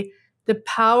say the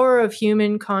power of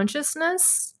human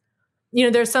consciousness,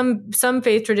 there's some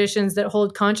faith traditions that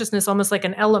hold consciousness almost like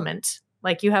an element.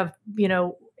 Like you have,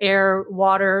 air,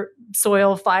 water,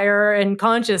 soil, fire, and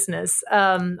consciousness.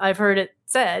 I've heard it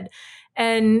said.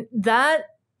 And that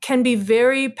can be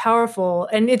very powerful.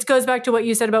 And it goes back to what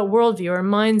you said about worldview or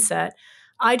mindset.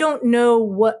 I don't know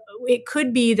what it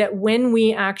could be that when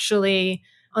we actually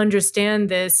understand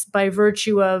this by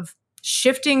virtue of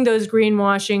shifting those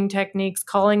greenwashing techniques,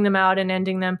 calling them out and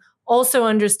ending them, also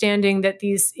understanding that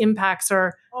these impacts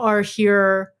are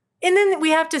here. And then we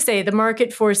have to say the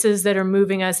market forces that are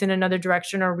moving us in another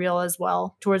direction are real as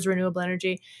well towards renewable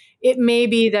energy. It may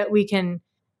be that we can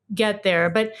get there.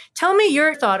 But tell me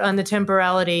your thought on the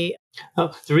temporality.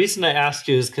 Oh, the reason I asked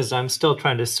you is because I'm still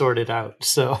trying to sort it out.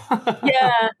 So,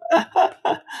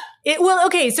 Yeah. Well,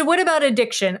 okay. So what about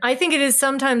addiction? I think it is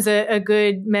sometimes a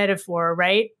good metaphor,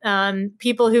 right?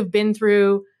 People who've been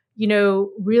through,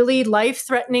 really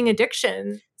life-threatening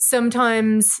addiction.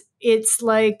 Sometimes it's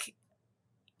like,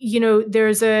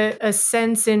 there's a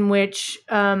sense in which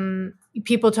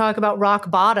people talk about rock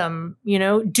bottom.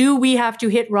 Do we have to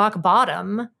hit rock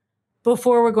bottom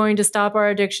before we're going to stop our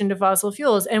addiction to fossil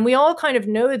fuels? And we all kind of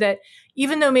know that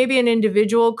even though maybe an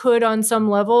individual could on some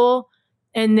level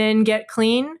and then get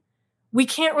clean, we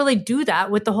can't really do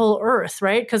that with the whole earth,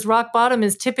 right? Because rock bottom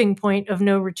is tipping point of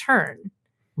no return.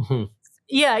 Mhm.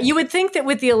 Yeah, you would think that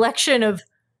with the election of,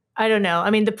 I don't know, I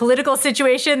mean, the political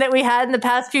situation that we had in the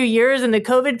past few years and the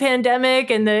COVID pandemic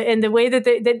and the way that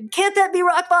can't that be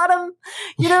rock bottom?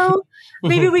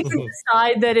 Maybe we can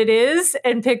decide that it is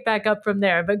and pick back up from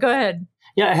there. But go ahead.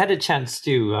 Yeah, I had a chance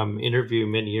to interview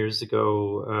many years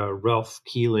ago Ralph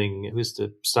Keeling, who's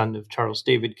the son of Charles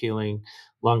David Keeling,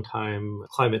 longtime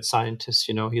climate scientist.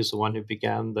 He's the one who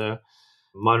began the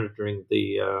monitoring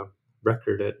the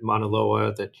record at Mauna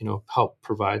Loa that helped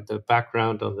provide the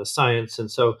background on the science.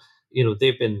 And so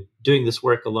they've been doing this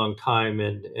work a long time,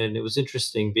 and it was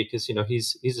interesting because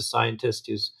he's a scientist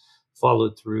who's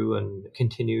followed through and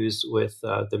continues with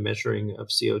the measuring of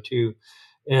CO2.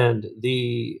 And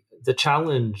the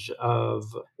challenge of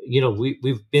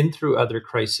we've been through other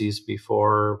crises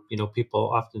before.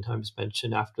 People oftentimes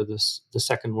mention after the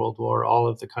Second World War, all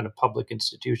of the kind of public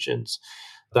institutions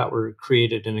that were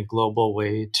created in a global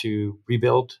way to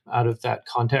rebuild out of that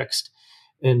context.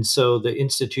 And so the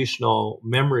institutional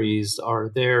memories are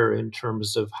there in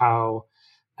terms of how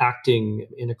acting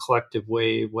in a collective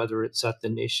way, whether it's at the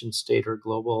nation state or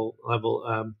global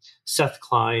level. Seth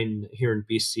Klein here in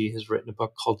BC has written a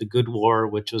book called The Good War,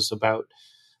 which was about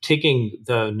taking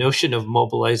the notion of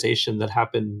mobilization that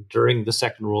happened during the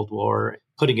Second World War,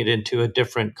 putting it into a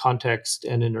different context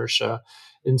and inertia.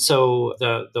 And so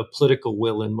the political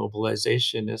will in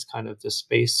mobilization is kind of the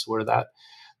space where that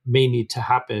may need to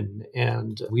happen.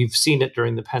 And we've seen it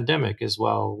during the pandemic as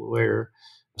well, where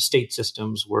state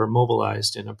systems were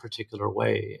mobilized in a particular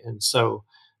way. And so,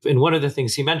 and one of the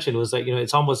things he mentioned was that,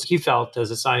 it's almost, he felt as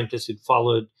a scientist who'd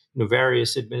followed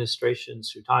various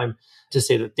administrations through time, to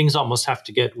say that things almost have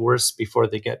to get worse before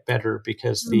they get better,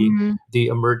 because the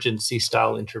emergency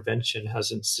style intervention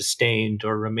hasn't sustained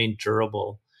or remained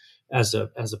durable as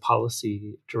a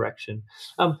policy direction.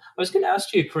 I was going to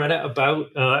ask you, Corinna, about,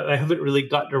 I haven't really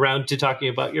gotten around to talking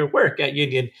about your work at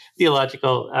Union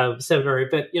Theological Seminary,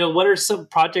 but, what are some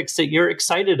projects that you're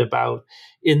excited about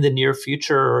in the near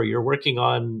future or you're working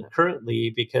on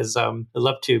currently? Because I'd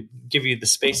love to give you the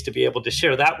space to be able to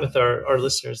share that with our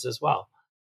listeners as well.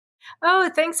 Oh,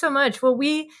 thanks so much. Well,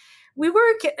 we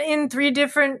work in 3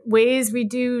 different ways. We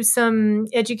do some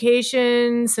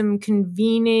education, some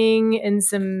convening, and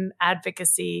some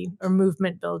advocacy or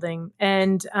movement building.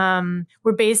 And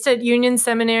we're based at Union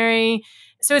Seminary.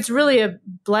 So it's really a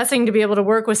blessing to be able to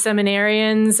work with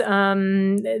seminarians.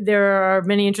 There are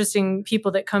many interesting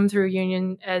people that come through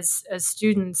Union as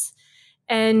students.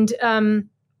 And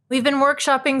we've been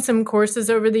workshopping some courses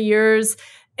over the years.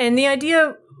 And the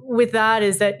idea with that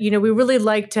is that, we really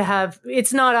like to have,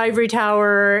 it's not ivory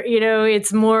tower,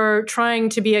 it's more trying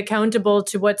to be accountable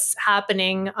to what's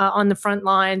happening on the front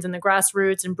lines and the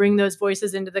grassroots, and bring those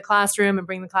voices into the classroom and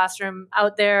bring the classroom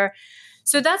out there.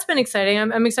 So that's been exciting.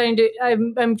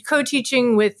 I'm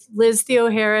co-teaching with Liz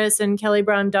Theoharis and Kelly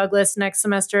Brown Douglas next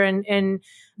semester, and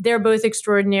they're both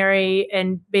extraordinary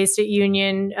and based at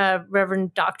Union.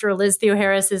 Reverend Dr. Liz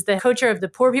Theoharis is the co-chair of the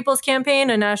Poor People's Campaign,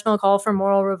 a national call for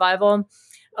moral revival,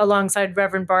 alongside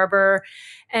Reverend Barber.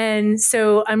 And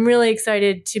so I'm really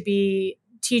excited to be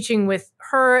teaching with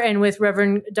her and with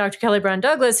Reverend Dr. Kelly Brown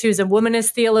Douglas, who's a womanist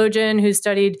theologian who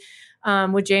studied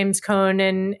with James Cone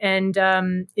and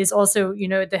is also,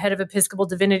 the head of Episcopal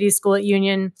Divinity School at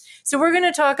Union. So we're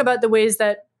going to talk about the ways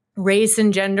that race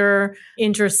and gender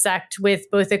intersect with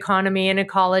both economy and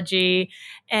ecology,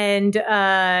 and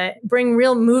bring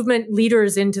real movement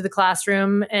leaders into the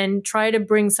classroom and try to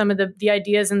bring some of the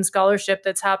ideas and scholarship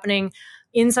that's happening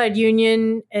inside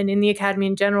Union and in the academy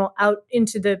in general out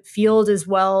into the field as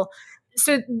well.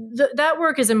 So that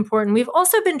work is important. We've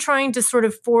also been trying to sort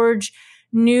of forge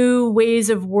new ways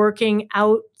of working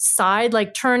outside,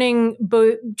 like turning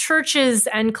both churches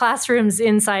and classrooms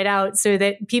inside out so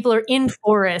that people are in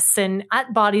forests and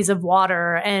at bodies of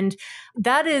water. And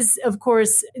that is, of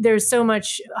course, there's so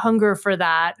much hunger for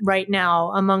that right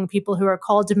now among people who are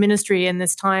called to ministry in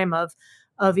this time of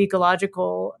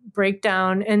ecological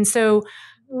breakdown. And so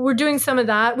we're doing some of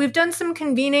that. We've done some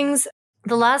convenings.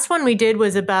 The last one we did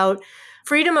was about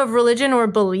freedom of religion or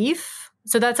belief.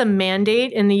 So that's a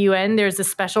mandate in the UN. There's a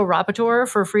special rapporteur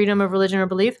for freedom of religion or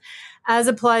belief as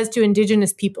applies to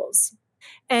indigenous peoples.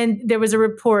 And there was a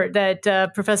report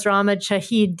that Professor Ahmed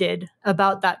Shahid did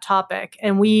about that topic.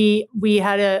 And we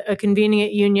had a convening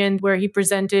at Union where he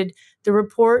presented the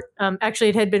report. Actually,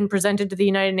 it had been presented to the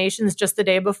United Nations just the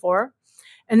day before.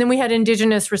 And then we had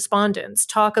indigenous respondents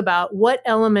talk about what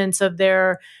elements of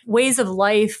their ways of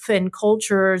life and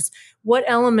cultures, what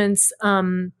elements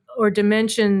or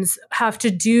dimensions have to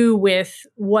do with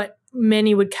what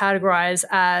many would categorize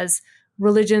as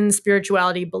religion,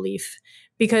 spirituality, belief.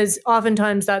 Because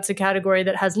oftentimes that's a category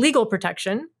that has legal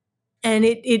protection and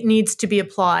it needs to be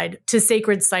applied to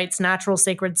sacred sites, natural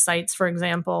sacred sites, for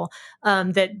example,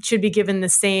 that should be given the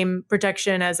same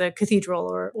protection as a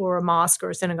cathedral or a mosque or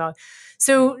a synagogue.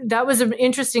 So that was an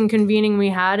interesting convening we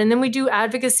had. And then we do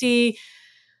advocacy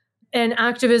and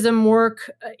activism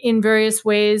work in various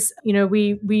ways. You know,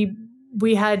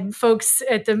 we had folks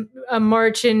at a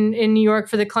march in New York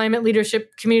for the Climate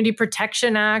Leadership Community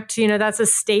Protection Act. You know, that's a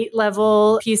state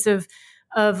level piece of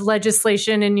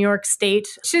legislation in New York State,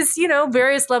 which is, you know,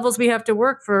 various levels we have to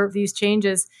work for these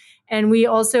changes. And we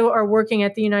also are working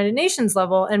at the United Nations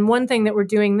level. And one thing that we're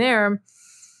doing there,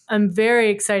 I'm very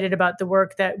excited about the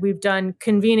work that we've done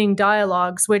convening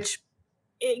dialogues, which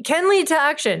it can lead to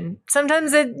action.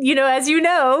 Sometimes it, you know, as you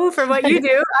know, from what you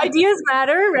do, ideas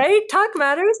matter, right? Talk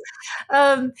matters.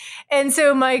 And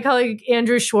so my colleague,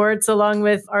 Andrew Schwartz, along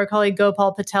with our colleague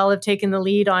Gopal Patel, have taken the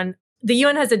lead on, the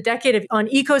UN has a decade on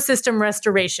ecosystem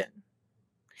restoration.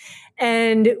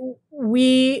 And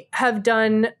we have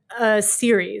done a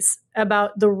series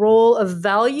about the role of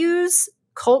values,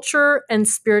 culture, and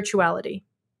spirituality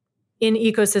in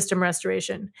ecosystem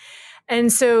restoration.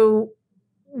 And so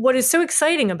what is so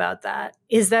exciting about that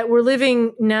is that we're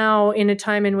living now in a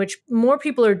time in which more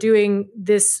people are doing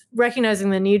this, recognizing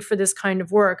the need for this kind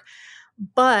of work.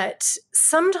 But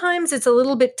sometimes it's a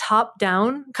little bit top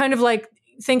down, kind of like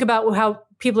think about how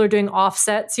people are doing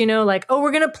offsets, you know, like, oh,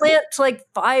 we're going to plant like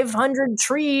 500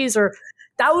 trees or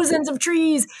thousands of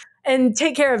trees and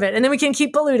take care of it. And then we can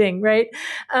keep polluting, right?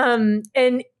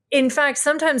 And in fact,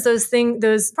 sometimes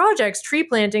those projects, tree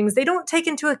plantings, they don't take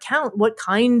into account what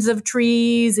kinds of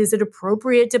trees, is it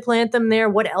appropriate to plant them there?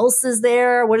 What else is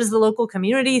there? What does the local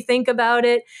community think about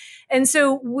it? And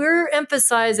so we're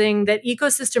emphasizing that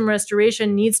ecosystem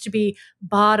restoration needs to be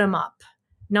bottom up,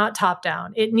 not top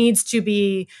down. It needs to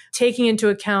be taking into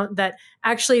account that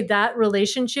actually that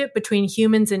relationship between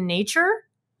humans and nature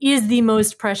is the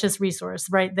most precious resource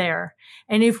right there.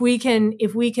 And if we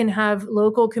can have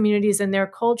local communities and their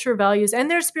culture, values,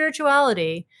 and their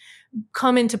spirituality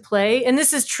come into play, and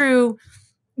this is true,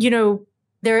 you know,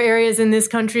 there are areas in this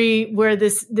country where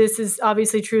this is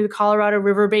obviously true, the Colorado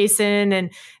River Basin,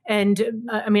 and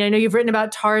I mean, I know you've written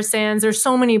about tar sands. There's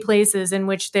so many places in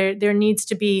which there needs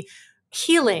to be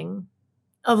healing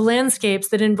of landscapes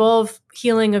that involve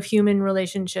healing of human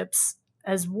relationships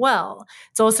as well.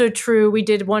 It's also true, we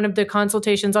did one of the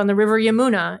consultations on the River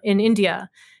Yamuna in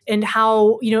India, and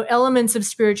how, you know, elements of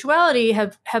spirituality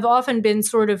have often been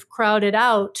sort of crowded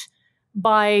out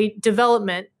by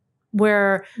development,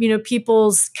 where, you know,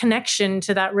 people's connection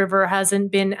to that river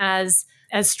hasn't been as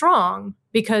strong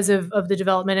because of the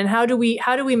development. And how do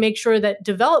we make sure that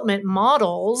development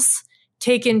models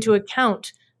take into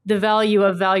account the value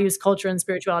of values, culture, and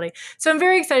spirituality? So I'm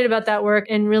very excited about that work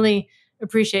and really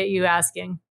appreciate you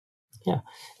asking. Yeah.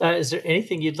 Is there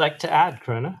anything you'd like to add,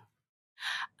 Corinna?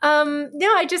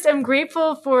 No, I'm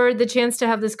grateful for the chance to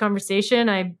have this conversation.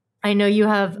 I know you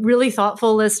have really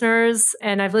thoughtful listeners,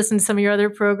 and I've listened to some of your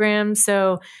other programs.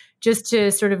 So just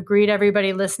to sort of greet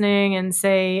everybody listening and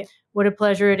say what a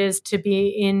pleasure it is to be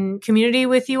in community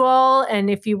with you all.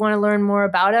 And if you want to learn more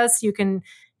about us, you can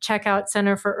check out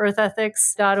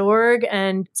centerforearthethics.org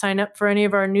and sign up for any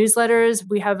of our newsletters.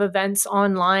 We have events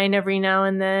online every now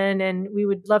and then, and we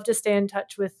would love to stay in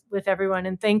touch with everyone.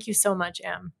 And thank you so much,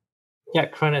 Am. Yeah,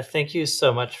 Corinna, thank you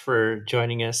so much for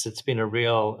joining us. It's been a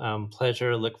real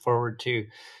pleasure. Look forward to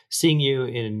seeing you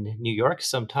in New York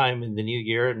sometime in the new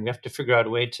year. And we have to figure out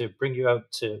a way to bring you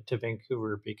out to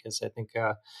Vancouver, because I think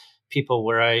people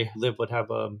where I live would have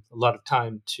a lot of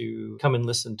time to come and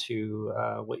listen to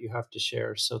what you have to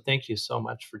share. So thank you so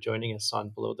much for joining us on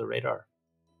Below the Radar.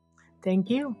 Thank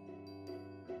you.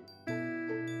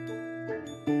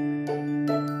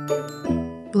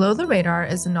 Below the Radar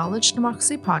is a Knowledge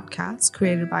Democracy podcast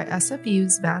created by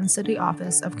SFU's Van City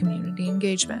Office of Community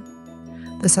Engagement.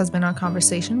 This has been our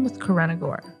conversation with Corinna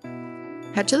Gore.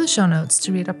 Head to the show notes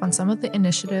to read up on some of the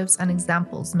initiatives and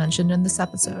examples mentioned in this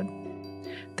episode.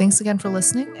 Thanks again for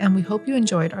listening, and we hope you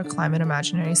enjoyed our Climate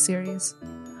Imaginary series.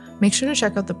 Make sure to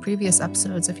check out the previous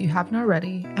episodes if you haven't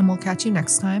already, and we'll catch you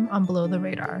next time on Below the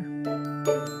Radar.